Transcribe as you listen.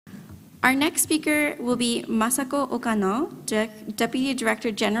Our next speaker will be Masako Okano, Deputy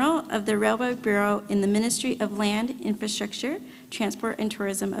Director General of the Railway Bureau in the Ministry of Land, Infrastructure, Transport, and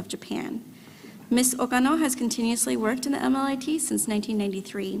Tourism of Japan. Ms. Okano has continuously worked in the MLIT since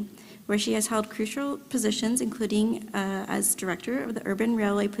 1993, where she has held crucial positions, including as Director of the Urban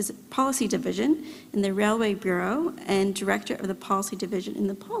Railway Policy Division in the Railway Bureau and Director of the Policy Division in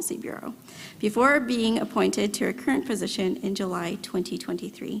the Policy Bureau, before being appointed to her current position in July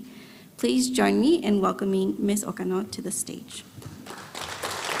 2023. Please join me in welcoming Ms. Okano to the stage.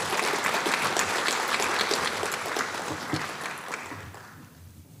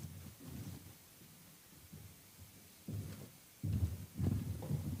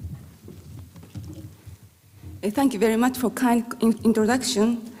 Thank you very much for kind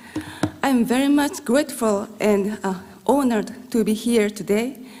introduction. I'm very much grateful and honored to be here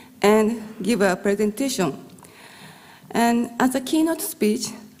today and give a presentation. And as a keynote speech,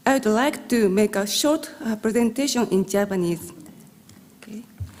 I would like to make a short presentation in Japanese. Okay.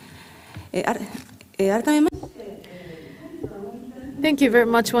 Thank you very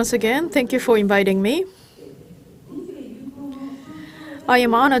much once again. Thank you for inviting me. I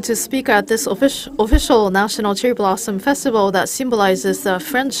am honored to speak at this official National Cherry Blossom Festival that symbolizes the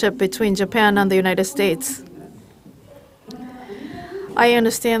friendship between Japan and the United States. I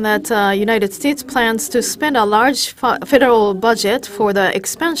understand that the United States plans to spend a large federal budget for the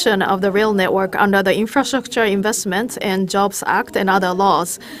expansion of the rail network under the Infrastructure Investment and Jobs Act and other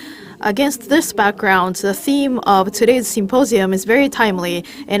laws. Against this background, the theme of today's symposium is very timely,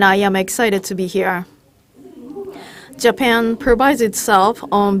 and I am excited to be here. Japan prides itself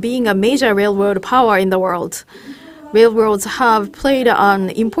on being a major railroad power in the world. Railroads have played an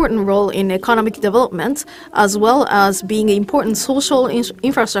important role in economic development, as well as being important social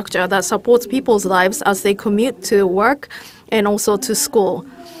infrastructure that supports people's lives as they commute to work and also to school.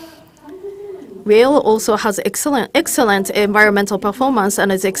 Rail also has excellent environmental performance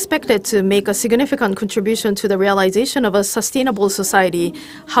and is expected to make a significant contribution to the realization of a sustainable society.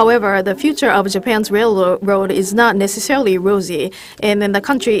 However, the future of Japan's railroad is not necessarily rosy, and then the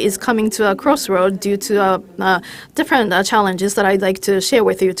country is coming to a crossroad due to different challenges that I'd like to share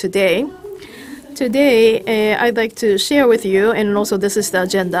with you today. Today, I'd like to share with you, and also this is the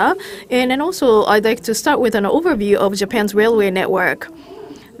agenda, and then also I'd like to start with an overview of Japan's railway network.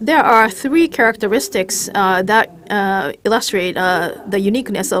 There are three characteristics that illustrate the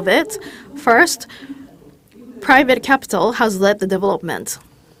uniqueness of it. First, private capital has led the development.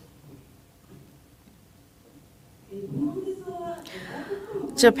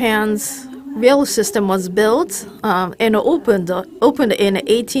 Japan's rail system was built and opened in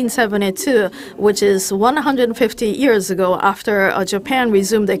 1872, which is 150 years ago after Japan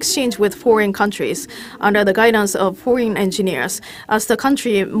resumed exchange with foreign countries under the guidance of foreign engineers. As the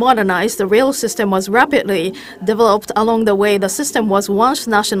country modernized, the rail system was rapidly developed. Along the way, the system was once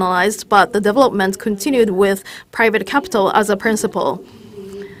nationalized, but the development continued with private capital as a principle.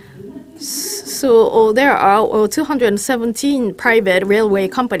 So there are 217 private railway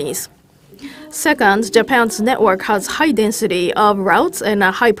companies. Second, Japan's network has high density of routes and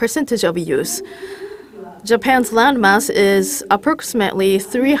a high percentage of use. Japan's landmass is approximately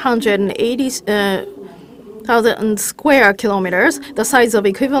 380,000 square kilometers, the size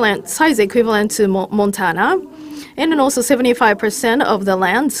equivalent to Montana, and then also 75% of the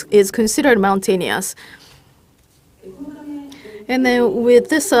land is considered mountainous. And then with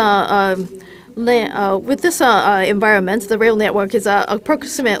this environment, the rail network is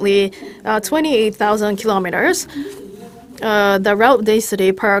approximately 28,000 kilometers. The route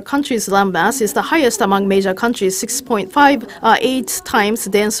density per country's landmass is the highest among major countries, 6.58 times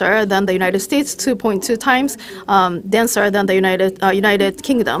denser than the United States, 2.2 times denser than the United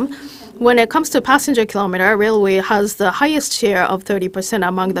Kingdom. When it comes to passenger kilometer, railway has the highest share of 30%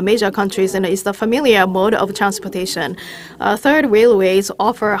 among the major countries and is the familiar mode of transportation. Third, railways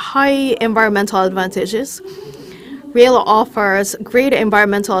offer high environmental advantages. Rail offers great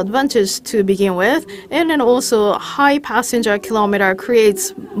environmental advantage to begin with, and then also high passenger kilometer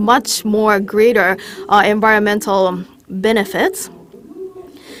creates much more greater environmental benefits.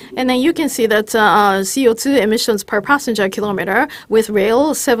 And then you can see that CO2 emissions per passenger kilometer with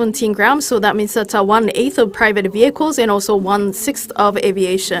rail, 17 grams. So that means that 1/8 of private vehicles and also 1/6 of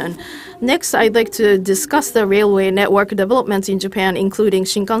aviation. Next, I'd like to discuss the railway network development in Japan, including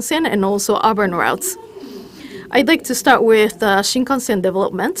Shinkansen and also urban routes. I'd like to start with Shinkansen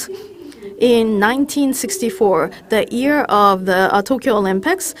development. In 1964, the year of the Tokyo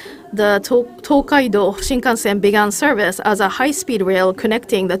Olympics, the Tokaido Shinkansen began service as a high-speed rail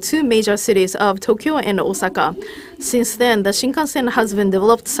connecting the two major cities of Tokyo and Osaka. Since then, the Shinkansen has been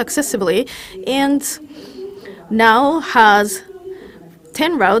developed successively and now has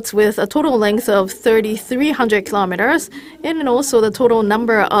 10 routes with a total length of 3,300 kilometers, and also the total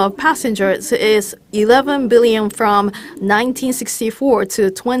number of passengers is 11 billion from 1964 to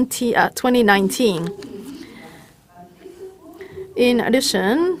 2019. In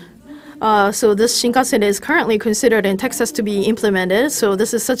addition, so this Shinkansen is currently considered in Texas to be implemented, so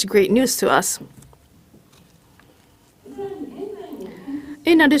this is such great news to us.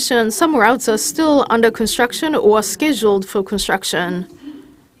 In addition, some routes are still under construction or scheduled for construction.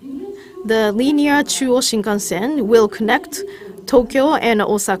 The linear Chuo Shinkansen will connect Tokyo and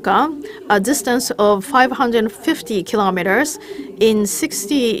Osaka, a distance of 550 kilometers, in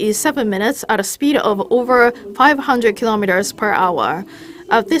 67 minutes at a speed of over 500 kilometers per hour.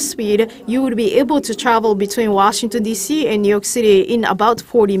 At this speed, you would be able to travel between Washington, D.C. and New York City in about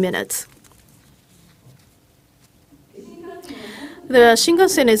 40 minutes. The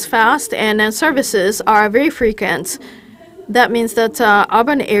Shinkansen is fast and services are very frequent. That means that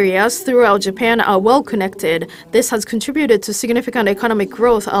urban areas throughout Japan are well connected. This has contributed to significant economic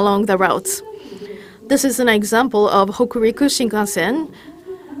growth along the routes. This is an example of Hokuriku Shinkansen.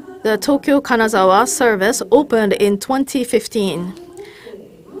 The Tokyo-Kanazawa service opened in 2015.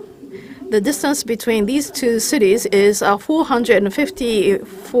 The distance between these two cities is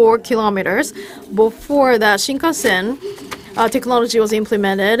 454 kilometers. Before the Shinkansen technology was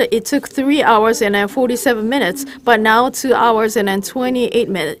implemented, it took 3 hours and 47 minutes, but now 2 hours and 28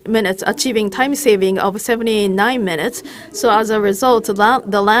 minutes, achieving time saving of 79 minutes. So as a result,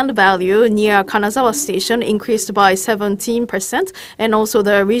 the land value near Kanazawa Station increased by 17%, and also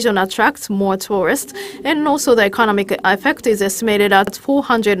the region attracts more tourists, and also the economic effect is estimated at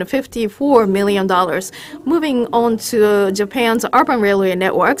 $454 million. Moving on to Japan's urban railway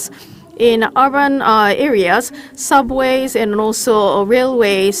networks. In urban areas, subways and also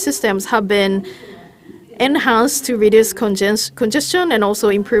railway systems have been enhanced to reduce congestion and also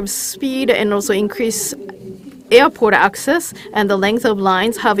improve speed and also increase airport access, and the length of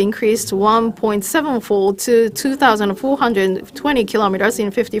lines have increased 1.7-fold to 2,420 kilometers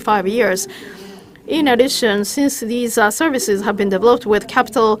in 55 years. In addition, since these services have been developed with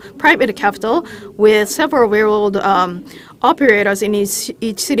private capital, with several railroad operators in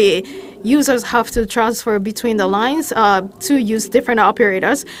each city, users have to transfer between the lines to use different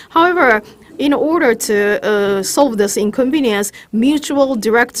operators. However, in order to solve this inconvenience, mutual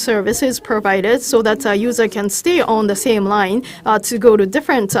direct service is provided so that a user can stay on the same line to go to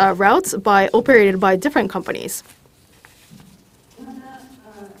different routes operated by different companies.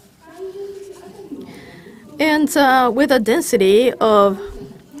 And with a density of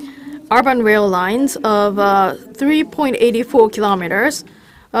urban rail lines of 3.84 kilometers,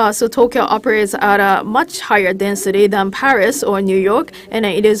 so Tokyo operates at a much higher density than Paris or New York, and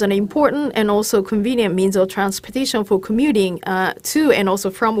it is an important and also convenient means of transportation for commuting to and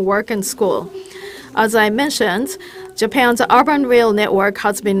also from work and school. As I mentioned, Japan's urban rail network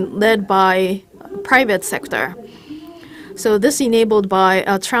has been led by private sector. So this enabled by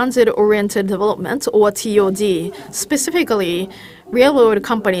transit-oriented development, or TOD. Specifically, railroad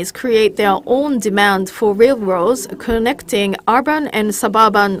companies create their own demand for railroads connecting urban and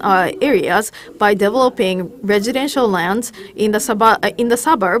suburban areas by developing residential land in the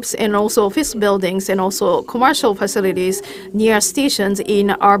suburbs, and also office buildings and also commercial facilities near stations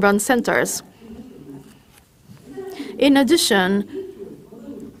in urban centers. In addition,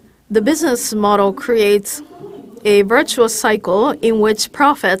 the business model creates a virtuous cycle in which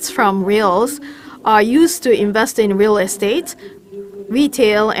profits from rails are used to invest in real estate,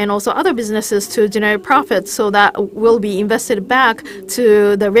 retail, and also other businesses to generate profits, so that will be invested back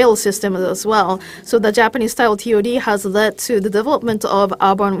to the rail system as well. So the Japanese-style TOD has led to the development of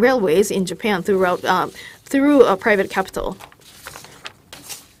urban railways in Japan through private capital.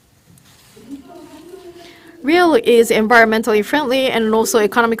 Rail is environmentally friendly and also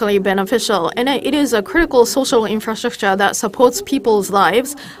economically beneficial, and it is a critical social infrastructure that supports people's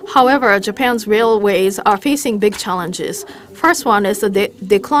lives. However, Japan's railways are facing big challenges. First one is the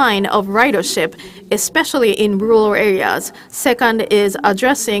decline of ridership, especially in rural areas. Second is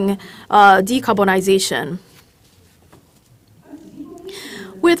addressing decarbonization.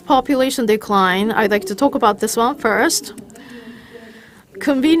 With population decline, I'd like to talk about this one first.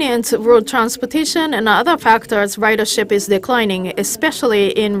 convenient road transportation and other factors, ridership is declining,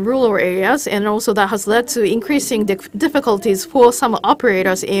 especially in rural areas, and also that has led to increasing difficulties for some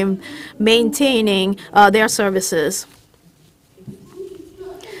operators in maintaining their services.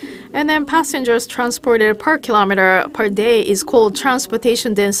 And then passengers transported per kilometer per day is called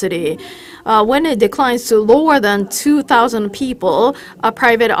transportation density. When it declines to lower than 2,000 people, a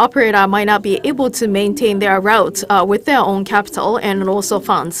private operator might not be able to maintain their route with their own capital and also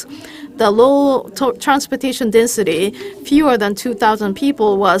funds. The low transportation density, fewer than 2,000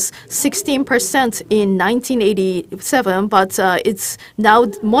 people, was 16% in 1987, but it's now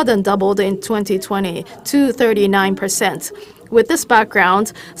more than doubled in 2020 to 39%. With this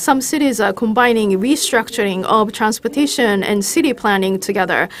background, some cities are combining restructuring of transportation and city planning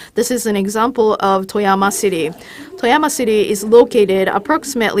together. This is an example of Toyama City. Toyama City is located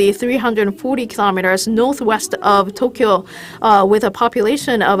approximately 340 kilometers northwest of Tokyo, with a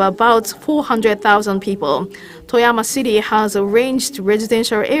population of about 400,000 people. Toyama City has arranged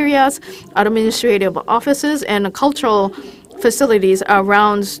residential areas, administrative offices, and cultural facilities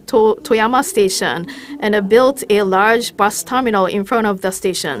around Toyama Station, and built a large bus terminal in front of the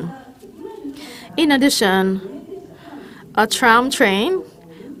station. In addition, a tram train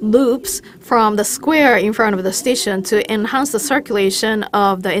loops from the square in front of the station to enhance the circulation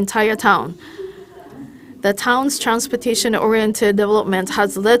of the entire town. The town's transportation-oriented development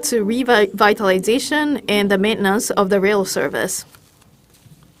has led to revitalization and the maintenance of the rail service.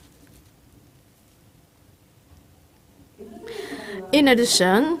 In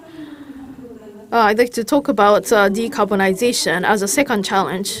addition, I'd like to talk about decarbonization as a second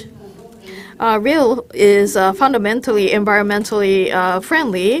challenge. Rail is fundamentally environmentally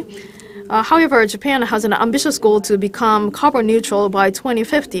friendly. However, Japan has an ambitious goal to become carbon neutral by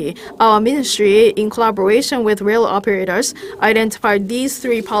 2050. Our ministry, in collaboration with rail operators, identified these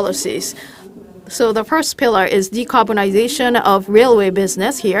three policies. So the first pillar is decarbonization of railway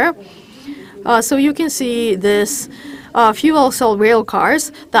business here. So you can see this fuel cell rail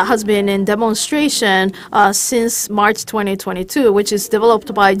cars that has been in demonstration since March 2022, which is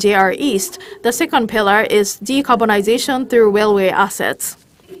developed by JR East. The second pillar is decarbonization through railway assets.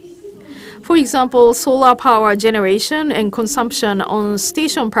 For example, solar power generation and consumption on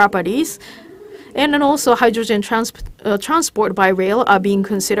station properties, and then also hydrogen transport by rail are being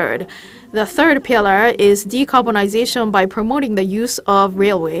considered. The third pillar is decarbonization by promoting the use of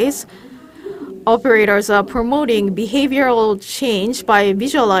railways. Operators are promoting behavioral change by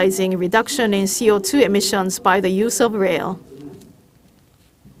visualizing reduction in CO2 emissions by the use of rail.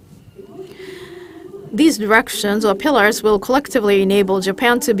 These directions or pillars will collectively enable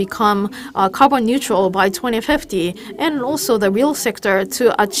Japan to become carbon neutral by 2050, and also the rail sector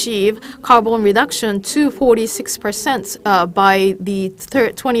to achieve carbon reduction to 46% by the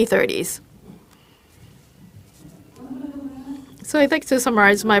 2030s. So I'd like to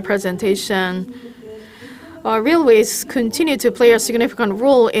summarize my presentation. Railways continue to play a significant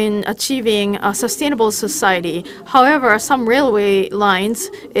role in achieving a sustainable society. However, some railway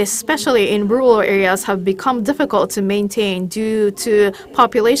lines, especially in rural areas, have become difficult to maintain due to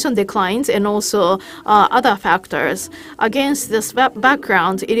population declines and also other factors. Against this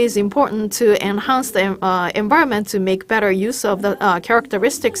background, it is important to enhance the environment to make better use of the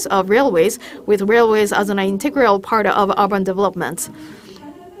characteristics of railways, with railways as an integral part of urban development.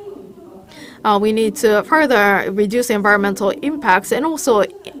 We need to further reduce environmental impacts and also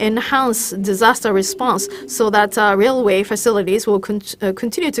enhance disaster response so that railway facilities will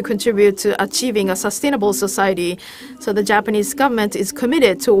continue to contribute to achieving a sustainable society. So the Japanese government is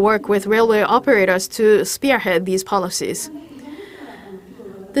committed to work with railway operators to spearhead these policies.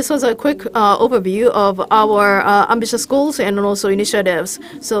 This was a quick overview of our ambitious goals and also initiatives.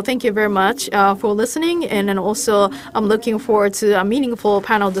 So thank you very much for listening, and then also I'm looking forward to meaningful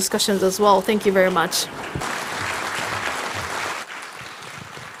panel discussions as well. Thank you very much.